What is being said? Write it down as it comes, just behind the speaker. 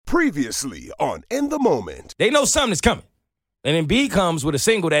Previously on In the Moment. They know something is coming. And then B comes with a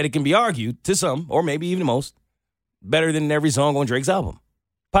single that it can be argued to some, or maybe even most, better than every song on Drake's album.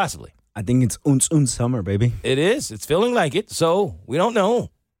 Possibly. I think it's Unz Summer, baby. It is. It's feeling like it. So we don't know.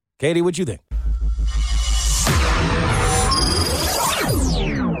 Katie, what you think?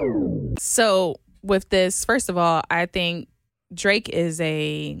 So with this, first of all, I think Drake is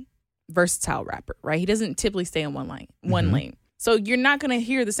a versatile rapper, right? He doesn't typically stay in one lane. So you're not going to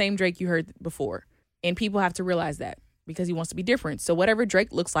hear the same Drake you heard before. And people have to realize that because he wants to be different. So whatever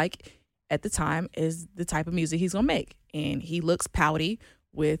Drake looks like at the time is the type of music he's going to make. And he looks pouty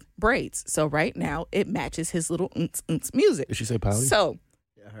with braids. So right now it matches his little music. Did she say pouty? So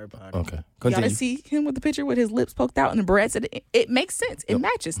Yeah, her body. Okay. y'all Continue. to see him with the picture with his lips poked out and the barrettes. It makes sense. It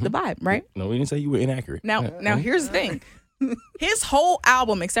matches the vibe, right? No, we didn't say you were inaccurate. Now here's the thing. His whole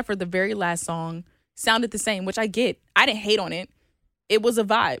album, except for the very last song, sounded the same, which I get. I didn't hate on it. It was a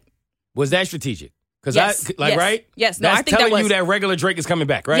vibe. Was that strategic? Because Yes, yes, right? yes. No, That's I think that telling was- you that regular Drake is coming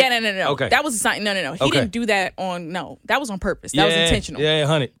back, right? Yeah, no. Okay. That was a sign. No. He Okay. didn't do that that was on purpose. That was intentional. Yeah,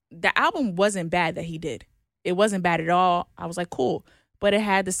 100. The album wasn't bad that he did. It wasn't bad at all. I was like, cool. But it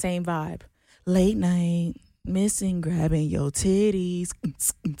had the same vibe. Late night, missing grabbing your titties,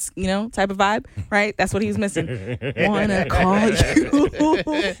 type of vibe, right? That's what he was missing. Wanna call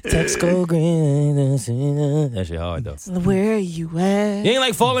you. Text go green. That shit hard, though. Where you at? You ain't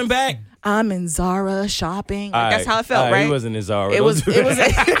like falling back? I'm in Zara shopping. All That's right. how it felt, All right? He wasn't in Zara. It Don't was. do It was.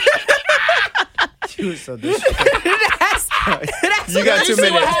 She was so disrespectful. That's You got You 2 see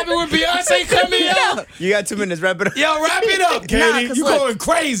what minutes. happened with Beyonce coming out? You got 2 minutes. Wrap it up. Yo, wrap it up, Katie. 'cause You look- going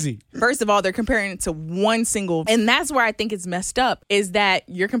crazy. First of all, they're comparing it to one single. And that's where I think it's messed up, is that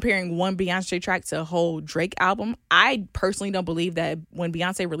you're comparing one Beyonce track to a whole Drake album. I personally don't believe that when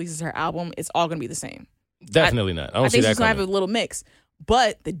Beyonce releases her album, it's all going to be the same. Definitely not. I don't I see think that she's going to have coming. a little mix.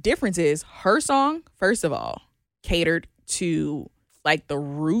 But the difference is her song, first of all, catered to like the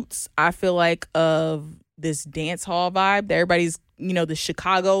roots, I feel like, of this dance hall vibe that everybody's, the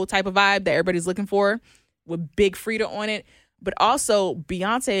Chicago type of vibe that everybody's looking for with Big Frida on it. But also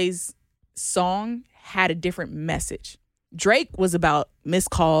Beyonce's song had a different message. Drake was about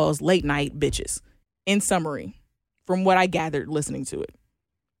missed calls, late night bitches, in summary, from what I gathered listening to it.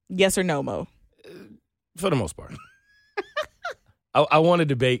 Yes or no, Mo? For the most part. I want to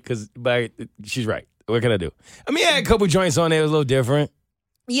debate but she's right. What can I do? I mean, I had a couple joints on there. It was a little different.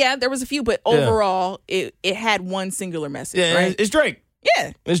 Yeah, there was a few, but overall, it had one singular message, Yeah, right? it's Drake.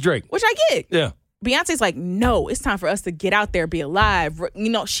 Yeah, It's Drake. which I get. Yeah. Beyonce's like, no, it's time for us to get out there, be alive.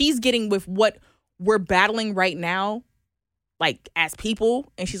 She's getting with what we're battling right now, like as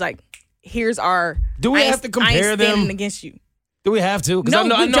people, and she's like, here's our. Do we I ain't- have to compare I ain't standing them? against you. Do we have to? Because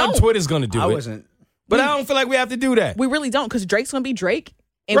No, I we know don't. Twitter's going to do I it. wasn't. But I don't feel like we have to do that. We really don't, because Drake's gonna be Drake,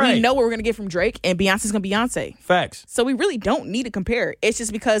 and Right. we know what we're gonna get from Drake, and Beyonce's gonna be Beyonce. Facts. So we really don't need to compare. It's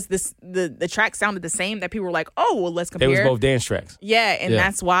just because the track sounded the same that people were like, oh, well, let's They compare. was both dance tracks. Yeah, and Yeah.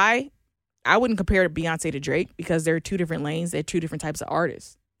 that's why I wouldn't compare Beyonce to Drake, because they're two different lanes. They're two different types of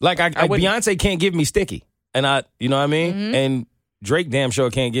artists. Like I wouldn't- Beyonce can't give me Sticky. And you know what I mean? Mhm. And Drake damn sure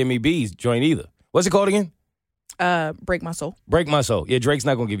can't give me B's joint either. What's it called again? Break My Soul. Break My Soul. Yeah, Drake's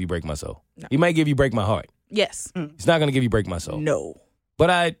not going to give you Break My Soul. No. He might give you Break My Heart. Yes. He's not going to give you Break My Soul. No.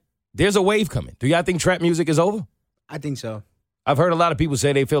 But there's a wave coming. Do y'all think trap music is over? I think so. I've heard a lot of people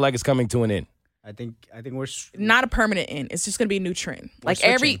say they feel like it's coming to an end. I think we're Not a permanent end. It's just going to be a new trend. Like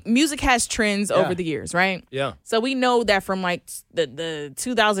switching. every music has trends over the years, right? Yeah. So we know that from like the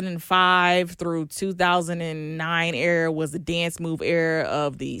 2005 through 2009 era was the dance move era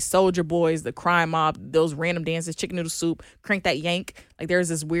of the Soldier Boys, the Crime Mob, those random dances, chicken noodle soup, crank that yank. Like there's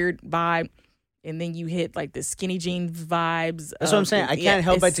this weird vibe. And then you hit like the skinny jean vibes. That's what I'm saying. I can't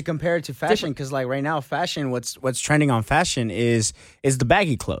help but to compare it to fashion, because like right now, fashion, what's trending on fashion is the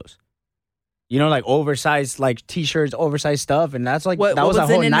baggy clothes. Like oversized like t-shirts, oversized stuff, and that's like What that was a was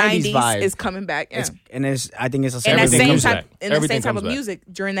whole in the 90s vibe. is coming back. Yeah. I think it's the And that Everything same comes type, back. and the Everything same type comes of back. music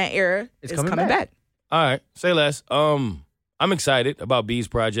during that era It's is coming coming back. back. All right. Say less. I'm excited about B's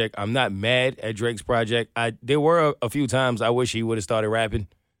project. I'm not mad at Drake's project. There were a few times I wish he would have started rapping.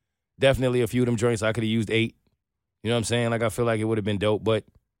 Definitely a few of them joints I could have used 8. You know what I'm saying? Like I feel like it would have been dope, but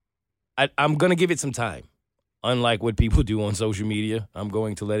I'm going to give it some time. Unlike what people do on social media, I'm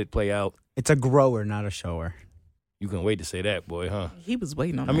going to let it play out. It's a grower, not a shower. You can wait to say that, boy, huh? He was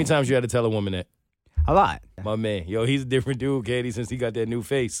waiting on How many that. times you had to tell a woman that? A lot. My man. Yo, he's a different dude, Katie, since he got that new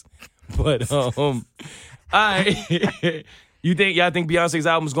face. But, all right. Y'all think Beyonce's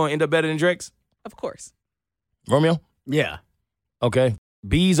album is going to end up better than Drake's? Of course. Romeo? Yeah. Okay.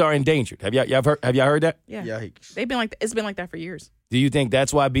 bees are endangered. Have y'all heard that? Yeah. Yikes. It's been like that for years. Do you think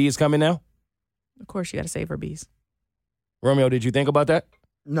that's why bee is coming now? Of course, you got to save our bees. Romeo, did you think about that?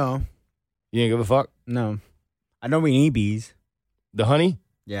 No. You didn't give a fuck? No. I know we need bees. The honey?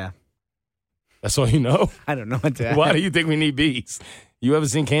 Yeah. That's all you know? I don't know what to Why do you think we need bees? You ever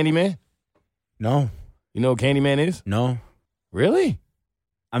seen Candyman? No. You know what Candyman is? No. Really?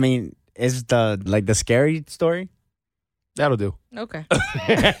 I mean, is the scary story? That'll do. Okay.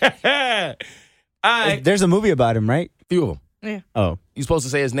 All right. There's a movie about him, right? Few of them. Yeah. Oh. You're supposed to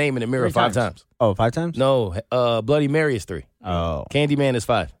say his name in the mirror 3 5 times. times. Oh, 5 times? No, Bloody Mary is 3. Oh. Candyman is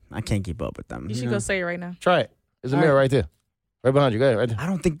 5. I can't keep up with them. You should go say it right now. Try it. There's a All mirror right. right there. Right behind you. Go ahead. Right there. I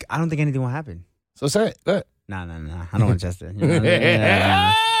don't think anything will happen. So say it. Go ahead. Nah. I don't want to test it. You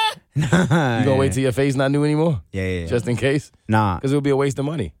You gonna wait till your face not new anymore? Yeah. Just in case? Nah. Because it would be a waste of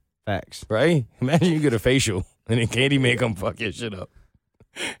money, Facts. right? Imagine you get a facial and then Candyman come fuck your shit up.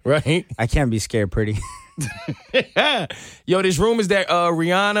 Right? I can't be scared pretty. Yo, there's rumors that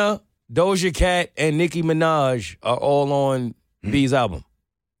Rihanna, Doja Cat, and Nicki Minaj are all on B's album.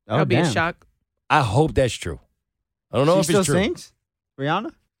 Oh, That'll be a damn. shock. I hope that's true. I don't know She if still it's true. sings?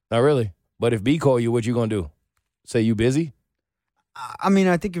 Rihanna? Not really. But if B call you, what you gonna do? Say you busy? I mean,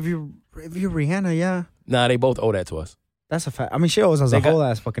 I think if you're Rihanna, yeah. Nah, they both owe that to us. That's a fact. I mean, she always has They a got- whole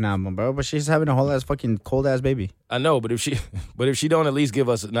ass fucking album, bro. But she's having a whole ass fucking cold ass baby. I know, but if she don't at least give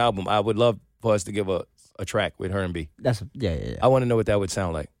us an album, I would love for us to give a track with her and B. That's yeah. I want to know what that would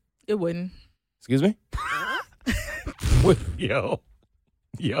sound like. It wouldn't. Excuse me?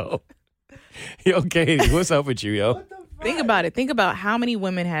 Yo, Katie, what's up with you, yo? Think about it. Think about how many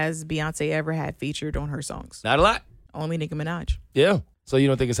women has Beyonce ever had featured on her songs? Not a lot. Only Nicki Minaj. Yeah. So you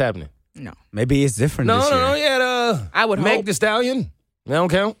don't think it's happening? No. Maybe it's different this year. No. Yeah, I would Meg hope. Thee Stallion. That don't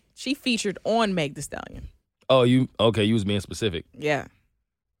count. She featured on Meg Thee Stallion. Oh, you was being specific. Yeah.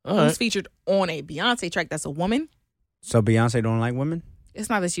 All Who's right. featured on a Beyonce track that's a woman? So Beyonce don't like women? It's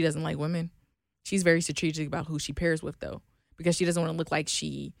not that she doesn't like women. She's very strategic about who she pairs with, though, because she doesn't want to look like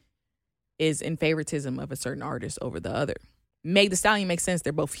she is in favoritism of a certain artist over the other. Meg Thee Stallion makes sense.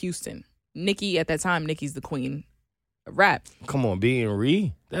 They're both Houston. Nicki, at that time, Nicki's the queen of rap. Come on, B and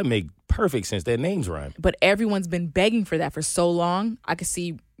Ree. That make perfect sense. Their names rhyme. But everyone's been begging for that for so long. I could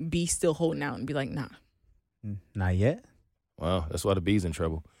see B still holding out and be like, nah. Not yet. Wow, that's why the B's in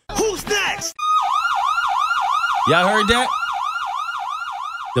trouble. Who's next? Y'all heard that?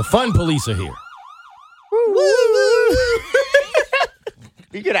 The fun police are here.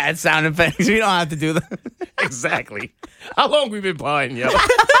 We could add sound effects. We don't have to do that. Exactly. How long we been playing, yo?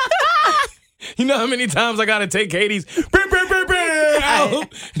 You know how many times I gotta take Katie's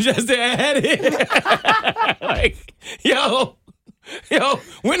out just to add it? Like, yo,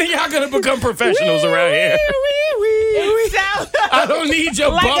 when are y'all gonna become professionals around here? I don't need your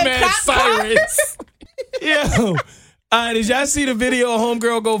Like bum a ass cop car. sirens. Yo. Did y'all see the video of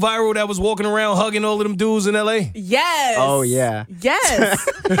Homegirl go viral that was walking around hugging all of them dudes in LA? Yes. Oh, yeah. Yes.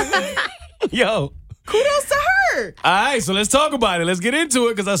 Yo. Kudos to her. All right, so let's talk about it. Let's get into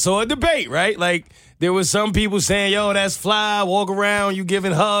it because I saw a debate, right? Like, there was some people saying, yo, that's fly, walk around, you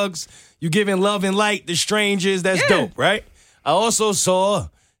giving hugs, you giving love and light to strangers, that's dope, right? I also saw,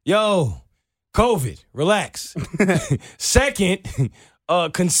 yo, COVID, relax. Second,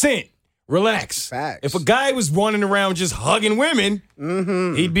 consent, relax. Facts. If a guy was running around just hugging women,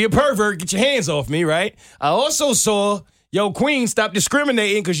 he'd be a pervert. Get your hands off me, right? I also saw, yo, Queen, stop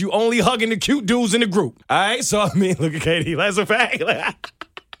discriminating because you only hugging the cute dudes in the group. All right? So, I mean, look at Katie. That's a fact.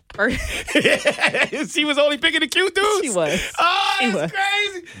 She was only picking the cute dudes? She was. Oh, She that's was.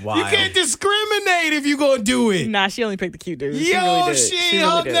 crazy. You Wild. can't discriminate if you going to do it. Nah, she only picked the cute dudes. Yo, she really did. she She ain't really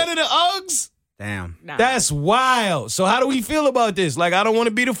hugged did. none of the Uggs. Damn. Nah. That's wild. So how do we feel about this? Like, I don't want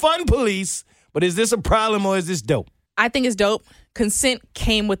to be the fun police, but is this a problem or is this dope? I think it's dope. Consent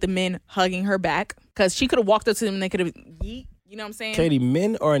came with the men hugging her back because she could have walked up to them and they could have yeet. You know what I'm saying? Katie,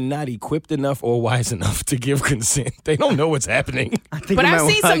 men are not equipped enough or wise enough to give consent. They don't know what's happening. But I've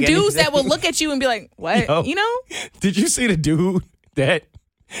seen some dudes that will look at you and be like, what? Yo. You know? Did you see the dude that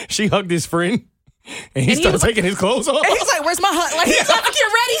she hugged his friend and he he started was- taking his clothes off? And he's like, where's my hug? Like, he's about to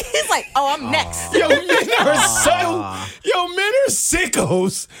get ready. He's like, oh, I'm next. Yo, men are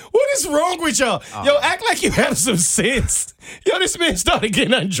sickos. What is wrong with y'all? Yo, act like you have some sense. Yo, this man started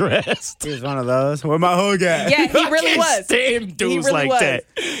getting undressed. He was one of those. Where my hug at? Yeah, he really I can't was. stand dudes really like was. that.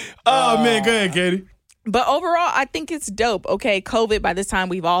 Oh, man, go ahead, Katie. But overall, I think it's dope. Okay, COVID, by this time,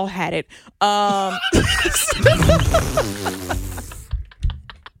 we've all had it.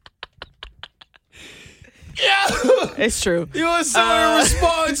 Yo, It's true. you are so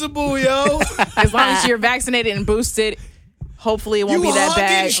irresponsible, yo. As long as you're vaccinated and boosted, Hopefully it won't be that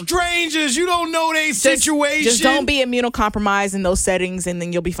bad. Strangers, you don't know their situation. Just don't be immunocompromised in those settings, and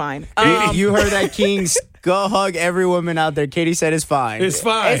then you'll be fine. You heard that, Kings. Go hug every woman out there. Katie said it's fine. It's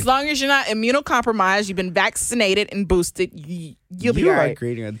fine. As long as you're not immunocompromised, you've been vaccinated and boosted, you'll be all right. You are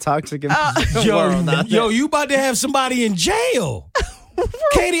creating a toxic world out there. Yo, you about to have somebody in jail.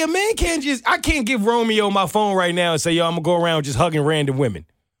 Katie, a man can't I can't give Romeo my phone right now and say, yo, I'm going to go around just hugging random women.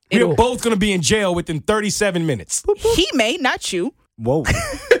 We're both going to be in jail within 37 minutes. He may, not you. Whoa.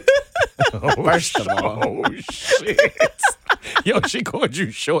 First of all. Oh, shit. Yo, she called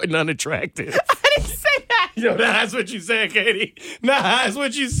you short and unattractive. I didn't say that. Yo, that's what you said, Katie. Nah, that's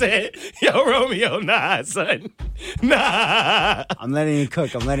what you said. Yo, Romeo, nah, son. Nah. I'm letting you cook.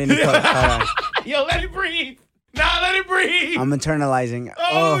 Hold on. Yo, let it breathe. Nah, let it breathe. I'm internalizing.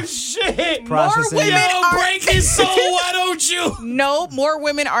 Oh, shit. Processing. More women Yo, break his soul, why don't you? No, more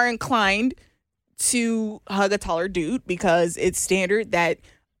women are inclined to hug a taller dude because it's standard that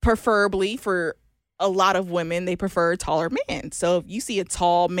preferably for a lot of women, they prefer a taller man. So if you see a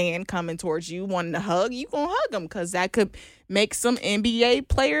tall man coming towards you wanting to hug, you going to hug him because that could make some NBA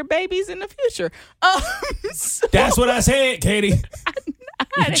player babies in the future. So, That's what I said, Katie.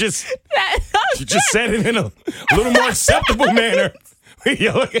 You just said it in a little more acceptable manner.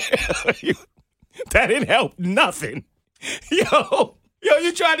 Yo, that didn't help nothing. Yo,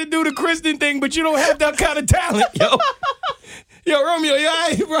 you tried to do the Kristen thing, but you don't have that kind of talent, Yo, Romeo, you all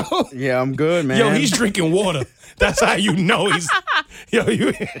right, bro? Yeah, I'm good, man. Yo, he's drinking water. That's how you know he's.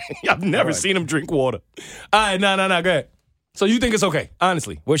 I've never seen him drink water. All right, no, go ahead. So you think it's okay,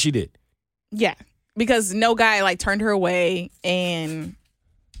 honestly, what she did? Yeah, because no guy turned her away, and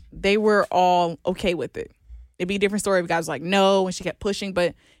they were all okay with it. It'd be a different story if guys was like no, and she kept pushing,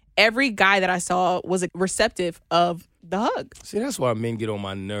 but every guy that I saw was receptive of the hug. See, that's why men get on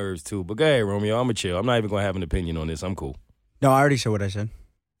my nerves too. But go ahead, Romeo, I'm going to chill. I'm not even going to have an opinion on this. I'm cool. No, I already said what I said.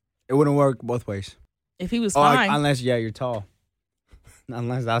 It wouldn't work both ways. If he was fine. Unless, you're tall.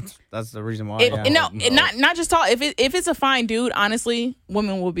 Unless that's the reason why. No, not just tall. If it's a fine dude, honestly,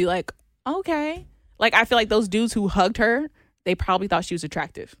 women will be like, okay. I feel like those dudes who hugged her, they probably thought she was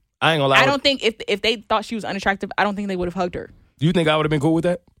attractive. I ain't gonna lie. I don't think if they thought she was unattractive, I don't think they would have hugged her. Do you think I would have been cool with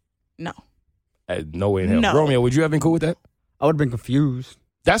that? No. No way in hell. No. Romeo, would you have been cool with that? I would have been confused.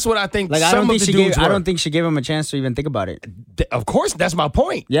 That's what I think. I some don't of think the dudes were. I don't think she gave him a chance to even think about it. Of course, that's my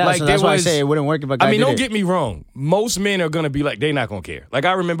point. Yeah, so that's why I say it wouldn't work if a guy don't get me wrong. Most men are going to be like, they're not going to care.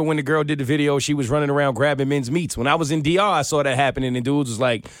 I remember when the girl did the video, she was running around grabbing men's meats. When I was in DR, I saw that happening, and dudes was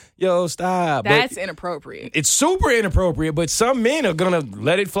like, yo, stop. That's inappropriate. It's super inappropriate, but some men are going to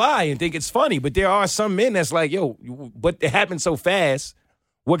let it fly and think it's funny. But there are some men that's like, yo, but it happened so fast,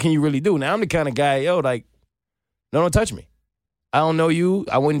 what can you really do? Now, I'm the kind of guy, no, don't touch me. I don't know you.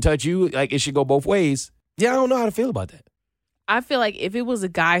 I wouldn't touch you. It should go both ways. Yeah, I don't know how to feel about that. I feel like if it was a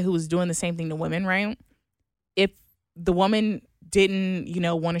guy who was doing the same thing to women, right? If the woman didn't,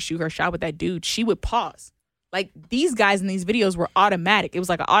 want to shoot her shot with that dude, she would pause. These guys in these videos were automatic. It was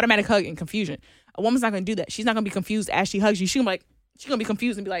like an automatic hug and confusion. A woman's not going to do that. She's not going to be confused as she hugs you. She's going to be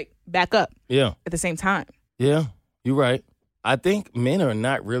confused and be like, back up. Yeah. At the same time. Yeah, you're right. I think men are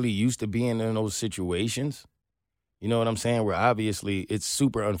not really used to being in those situations. You know what I'm saying? Where obviously it's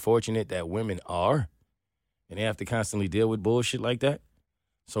super unfortunate that women are, and they have to constantly deal with bullshit like that.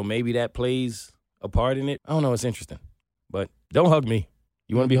 So maybe that plays a part in it. I don't know. It's interesting. But don't hug me.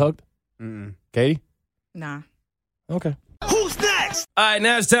 You want to be hugged? Mm-mm. Katie? Nah. Okay. Who's next? All right,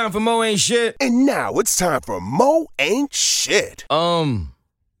 now it's time for Mo Ain't Shit. And now it's time for Mo Ain't Shit.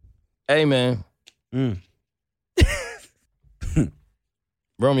 Hey, man.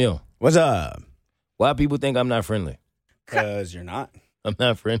 Romeo. What's up? Why people think I'm not friendly? Because you're not. I'm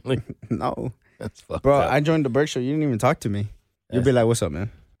not friendly? No. That's fucked Bro, up. I joined the Berk show. You didn't even talk to me. You'll be like, what's up, man?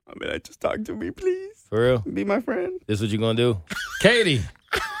 I'll be like, just talk to me, please. For real? Be my friend. This what you gonna do? Katie.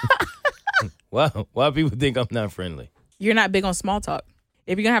 Why people think I'm not friendly? You're not big on small talk.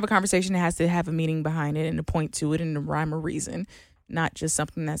 If you're going to have a conversation, it has to have a meaning behind it and a point to it and a rhyme or reason, not just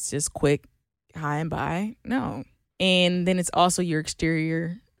something that's just quick, hi and bye. No. And then it's also your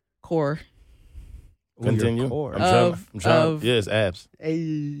exterior core. Continue. Core. I'm trying. Yes, abs.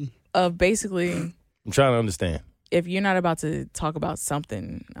 Hey. Of basically, I'm trying to understand. if you're not about to talk about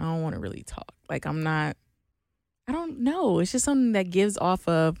something, I don't want to really talk. I don't know. It's just something that gives off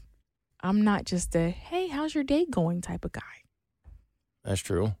of, I'm not just a, hey, how's your day going type of guy. That's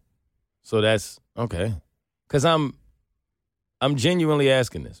true. So that's okay. Because I'm genuinely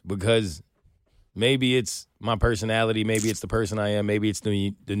asking this because maybe it's my personality, maybe it's the person I am, maybe it's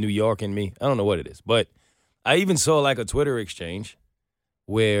the New York in me. I don't know what it is. But I even saw like a Twitter exchange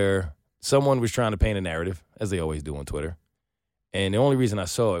where someone was trying to paint a narrative, as they always do on Twitter. And the only reason I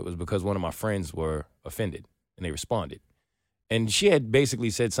saw it was because one of my friends were offended, and they responded. And she had basically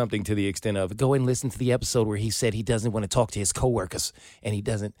said something to the extent of, go and listen to the episode where he said he doesn't want to talk to his coworkers and he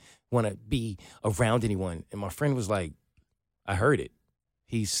doesn't want to be around anyone. And my friend was like, I heard it.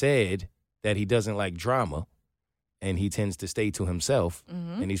 He said that he doesn't like drama and he tends to stay to himself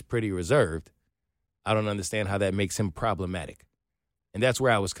and he's pretty reserved. I don't understand how that makes him problematic. And that's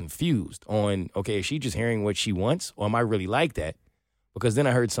where I was confused on, okay, is she just hearing what she wants or am I really like that? Because then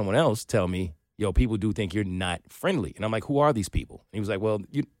I heard someone else tell me, yo, people do think you're not friendly. And I'm like, who are these people? And he was like, well,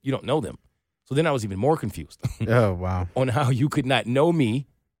 you don't know them. So then I was even more confused. Oh, wow. On how you could not know me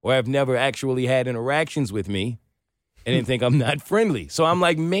or have never actually had interactions with me and then think I'm not friendly. So I'm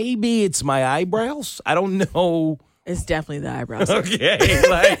like, maybe it's my eyebrows. I don't know. It's definitely the eyebrows. Okay.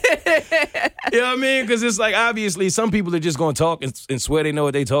 Like, you know what I mean? Because it's like, obviously, some people are just going to talk and swear they know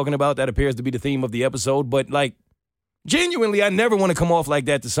what they're talking about. That appears to be the theme of the episode. But like, genuinely, I never want to come off like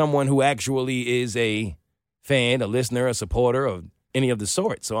that to someone who actually is a fan, a listener, a supporter of any of the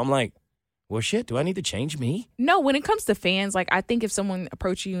sort. So I'm like, well, shit, do I need to change me? No, when it comes to fans, like, I think if someone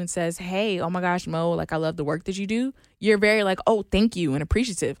approaches you and says, hey, oh my gosh, Mo, like, I love the work that you do, you're very like, oh, thank you, and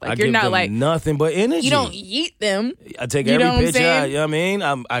appreciative. Like, you're not like nothing but energy. You don't yeet them. I take you every picture. You know what I mean?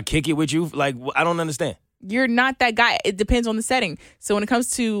 I kick it with you. Like, I don't understand. You're not that guy. It depends on the setting. So when it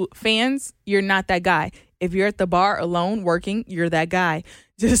comes to fans, you're not that guy. If you're at the bar alone working, you're that guy.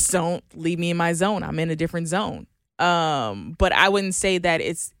 Just don't leave me in my zone. I'm in a different zone. But I wouldn't say that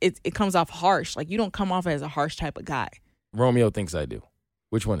it comes off harsh. Like, you don't come off as a harsh type of guy. Romeo thinks I do.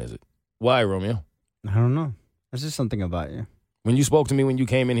 Which one is it? Why, Romeo? I don't know. There's just something about you. When you spoke to me when you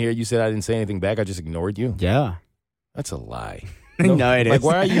came in here, you said I didn't say anything back. I just ignored you. Yeah. That's a lie. No, it is. Like,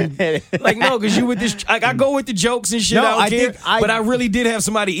 why are you? Like, no, because you with this. Like, I go with the jokes and shit. No, I don't care. but I really did have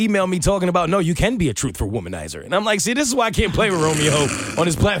somebody email me talking about, no, you can be a truthful womanizer. And I'm like, see, this is why I can't play with Romeo on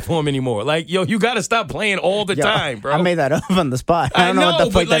his platform anymore. Like, yo, you got to stop playing all the time, bro. I made that up on the spot. I don't know what the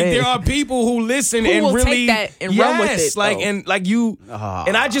fuck but like, that is. there are people who listen Who and will really take that and run with it, like, though. and like you,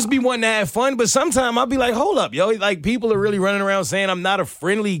 and I just be wanting to have fun. But sometimes I'll be like, hold up, yo, like people are really running around saying I'm not a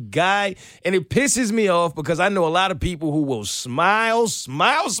friendly guy, and it pisses me off because I know a lot of people who will smile,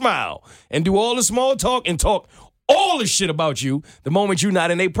 and do all the small talk and talk all the shit about you the moment you're not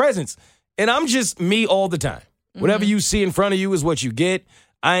in their presence. And I'm just me all the time. Whatever you see in front of you is what you get.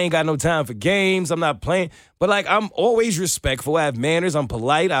 I ain't got no time for games. I'm not playing. But, like, I'm always respectful. I have manners. I'm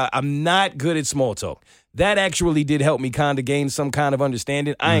polite. I'm not good at small talk. That actually did help me kind of gain some kind of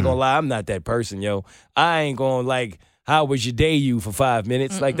understanding. I ain't gonna lie. I'm not that person, yo. I ain't gonna, like, how was your day, you, for 5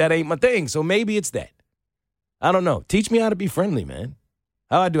 minutes? Like, that ain't my thing. So maybe it's that. I don't know. Teach me how to be friendly, man.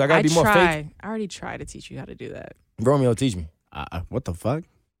 How I do? I gotta be more fake. I already tried to teach you how to do that. Romeo, teach me. What the fuck?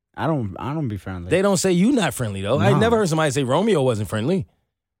 I don't be friendly. They don't say you not friendly though. No. I never heard somebody say Romeo wasn't friendly.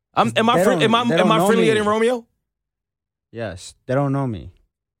 Am I They don't friendlier know me. than Romeo? Yes, they don't know me.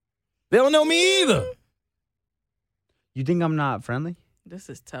 They don't know me either. You think I'm not friendly? This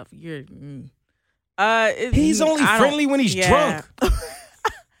is tough. You're. He's only friendly when he's drunk.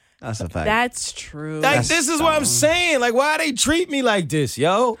 That's a fact. That's true. Like, this is what I'm saying. Like, why they treat me like this,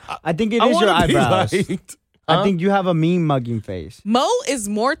 yo? I think it I is your wanna be eyebrows. liked. I think you have a mean mugging face. Mo is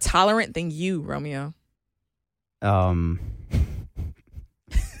more tolerant than you, Romeo.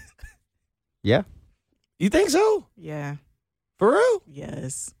 Yeah. You think so? Yeah. For real?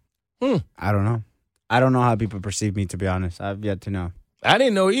 Yes. I don't know. I don't know how people perceive me, to be honest. I've yet to know. I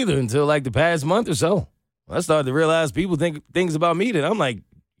didn't know either until like the past month or so. I started to realize people think things about me that I'm like,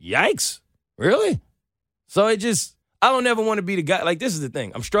 yikes, really? So I don't ever want to be the guy. Like, this is the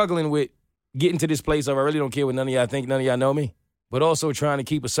thing. I'm struggling with getting to this place of I really don't care what none of y'all think. None of y'all know me. But also trying to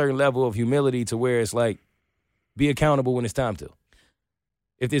keep a certain level of humility to where it's like, be accountable when it's time to.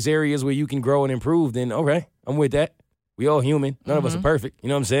 If there's areas where you can grow and improve, then okay, I'm with that. We all human. None of us are perfect. You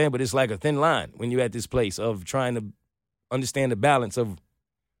know what I'm saying? But it's like a thin line when you're at this place of trying to understand the balance of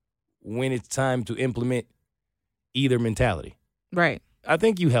when it's time to implement either mentality. Right. I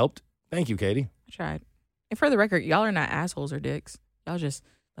think you helped. Thank you, Katie. I tried. And for the record, y'all are not assholes or dicks. Y'all just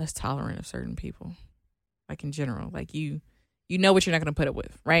less tolerant of certain people. Like, in general. Like, you know what you're not going to put up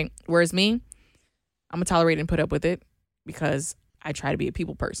with, right? Whereas me, I'm going to tolerate and put up with it because I try to be a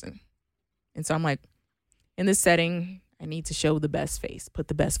people person. And so I'm like, in this setting, I need to show the best face, put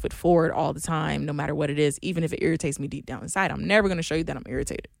the best foot forward all the time, no matter what it is, even if it irritates me deep down inside. I'm never going to show you that I'm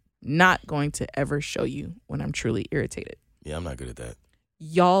irritated. Not going to ever show you when I'm truly irritated. Yeah, I'm not good at that.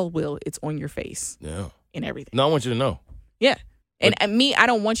 Y'all will. It's on your face. Yeah. And everything. No, I want you to know. Yeah. And me, I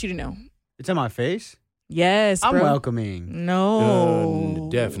don't want you to know. It's in my face? Yes, I'm bro. welcoming. No.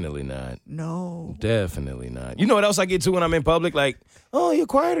 Definitely not. No. Definitely not. You know what else I get to when I'm in public? Like, oh, you're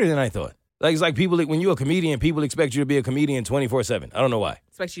quieter than I thought. Like, it's like people, when you're a comedian, people expect you to be a comedian 24/7. I don't know why.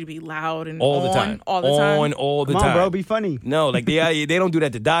 Expect you to be loud and All on, the time. all the time. On all the Come time. on, bro, be funny. No, like they don't do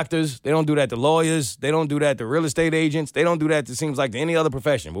that to doctors. They don't do that to lawyers. They don't do that to real estate agents. They don't do that, it seems like, to any other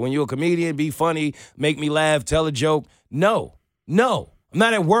profession. But when you're a comedian, be funny, make me laugh, tell a joke. No. I'm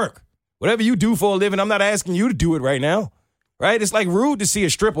not at work. Whatever you do for a living, I'm not asking you to do it right now. Right? It's like rude to see a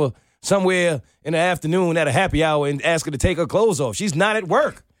stripper somewhere in the afternoon at a happy hour and ask her to take her clothes off. She's not at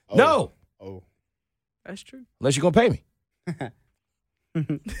work. Oh. No. Oh. That's true. Unless you're going to pay me.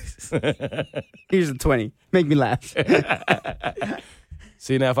 Here's a 20. Make me laugh.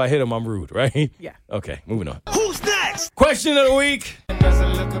 See, now if I hit him, I'm rude, right? Yeah. Okay, moving on. Who's next? Question of the week. As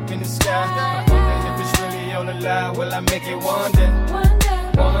I look up in the sky, I wonder if it's really on the line. Will I make it one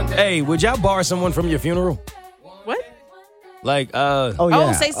day? Hey, would y'all bar someone from your funeral? What? Like, Oh,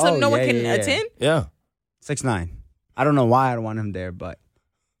 yeah. Say something no one yeah, can yeah, yeah. attend? yeah. 6ix9ine. I don't know why I don't want him there, but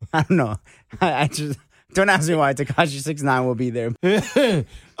I don't know. I just don't ask me why Tekashi 6ix9ine will be there.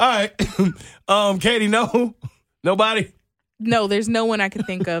 All right. Katie, no? Nobody? No, there's no one I can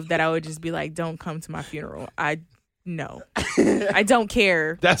think of that I would just be like, don't come to my funeral. No. I don't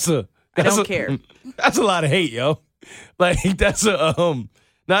care. I don't care. That's a lot of hate, yo. Like, that's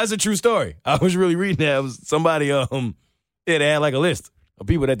that's a true story. I was really reading that. It was somebody, they had like a list of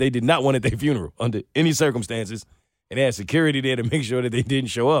people that they did not want at their funeral under any circumstances. And they had security there to make sure that they didn't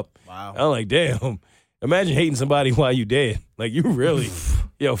show up. Wow. I'm like, damn. Imagine hating somebody while you dead. Like, you really,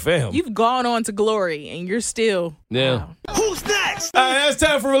 yo, fam. You've gone on to glory and you're still. Yeah. Wow. Who's next? All right, that's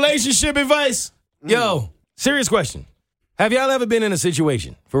time for relationship advice. Yo, serious question. Have y'all ever been in a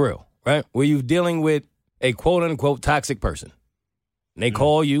situation, for real, right, where you're dealing with a quote-unquote toxic person? And they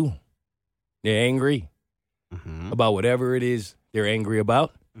call you, they're angry about whatever it is they're angry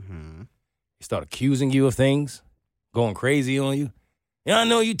about. They start accusing you of things, going crazy on you. Yeah, I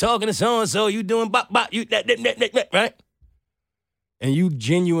know you talking to so-and-so, you doing bop, you that, right? And you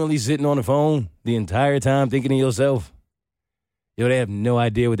genuinely sitting on the phone the entire time thinking to yourself, yo, they have no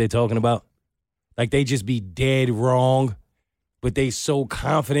idea what they're talking about. Like, they just be dead wrong, but they so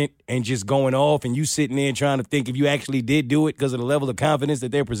confident and just going off, and you sitting there trying to think if you actually did do it because of the level of confidence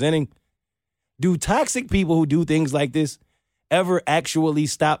that they're presenting. Do toxic people who do things like this ever actually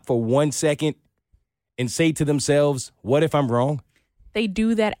stop for 1 second and say to themselves, what if I'm wrong? They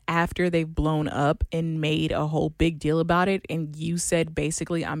do that after they've blown up and made a whole big deal about it. And you said,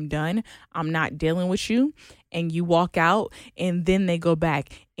 basically, I'm done. I'm not dealing with you. And you walk out, and then they go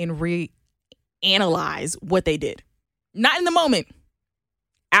back and reanalyze what they did. Not in the moment.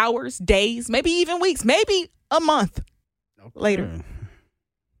 Hours, days, maybe even weeks, maybe a month later.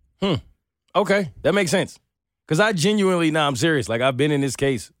 Okay, that makes sense. Because I genuinely, I'm serious. Like, I've been in this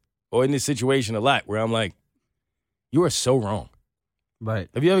case or in this situation a lot where I'm like, you are so wrong. Right.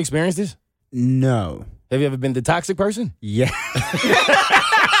 Have you ever experienced this? No. Have you ever been the toxic person? Yeah.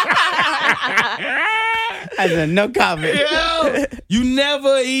 I said no comment. Yo, you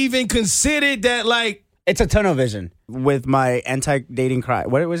never even considered that, like, It's a tunnel vision with my anti-dating crash.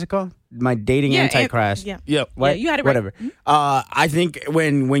 What was it called? My dating anti-crash. Yeah. yep. What? Yeah, you had it right. Whatever. I think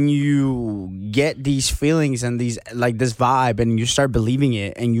when you get these feelings and these like this vibe and you start believing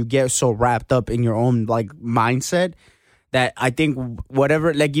it and you get so wrapped up in your own like mindset that I think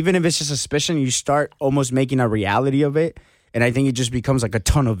whatever, like even if it's just a suspicion, you start almost making a reality of it. And I think it just becomes like a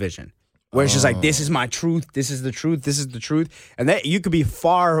tunnel vision where it's just like, this is my truth. This is the truth. This is the truth. And that you could be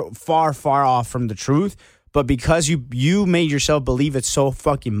far, far, far off from the truth. But because you made yourself believe it so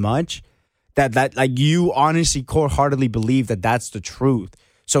fucking much that like you honestly cold-heartedly believe that that's the truth.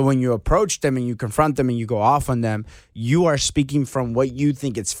 So when you approach them and you confront them and you go off on them, you are speaking from what you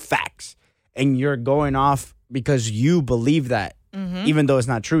think is facts. And you're going off because you believe that, even though it's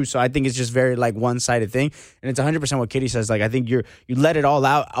not true. So I think it's just very like one-sided thing. And it's 100% what Kitty says. Like I think you let it all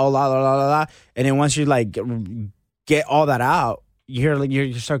out, and then once you like get all that out,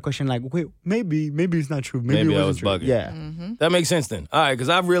 you start questioning like, wait, maybe it's not true. Maybe it I wasn't was true. bugging. Yeah. That makes sense then. All right, because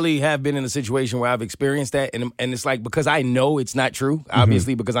I really have been in a situation where I've experienced that, and it's like because I know it's not true,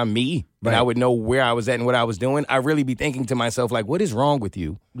 obviously because I'm me, and I would know where I was at and what I was doing, I really be thinking to myself, like, what is wrong with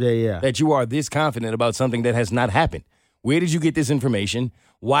you Yeah. that you are this confident about something that has not happened? Where did you get this information?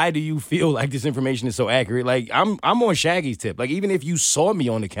 Why do you feel like this information is so accurate? Like, I'm on Shaggy's tip. Like, even if you saw me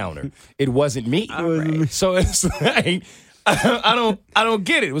on the counter, it wasn't me. So it's like, I don't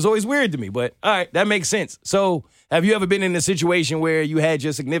get it. It was always weird to me. But, all right, that makes sense. So have you ever been in a situation where you had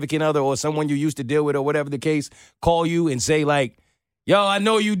your significant other or someone you used to deal with or whatever the case call you and say, like, yo, I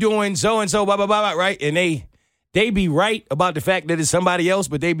know you doing so-and-so, blah, blah, blah, blah, right? And they be right about the fact that it's somebody else,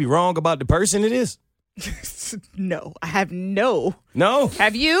 but they be wrong about the person it is? No, I have no. No?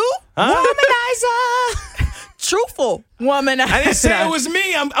 Have you? Huh? Womanizer. Truthful womanizer. I didn't say it was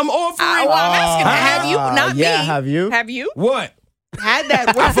me. I'm offering. Well, I'm asking, have you? Not me. Yeah, have you? Have you? What? Had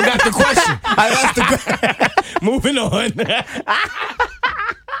that I forgot the question. I asked the Moving on.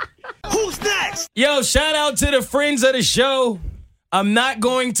 Who's next? Yo, shout out to the friends of the show. I'm not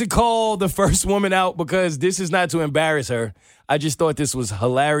going to call the first woman out because this is not to embarrass her. I just thought this was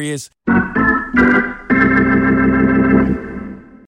hilarious.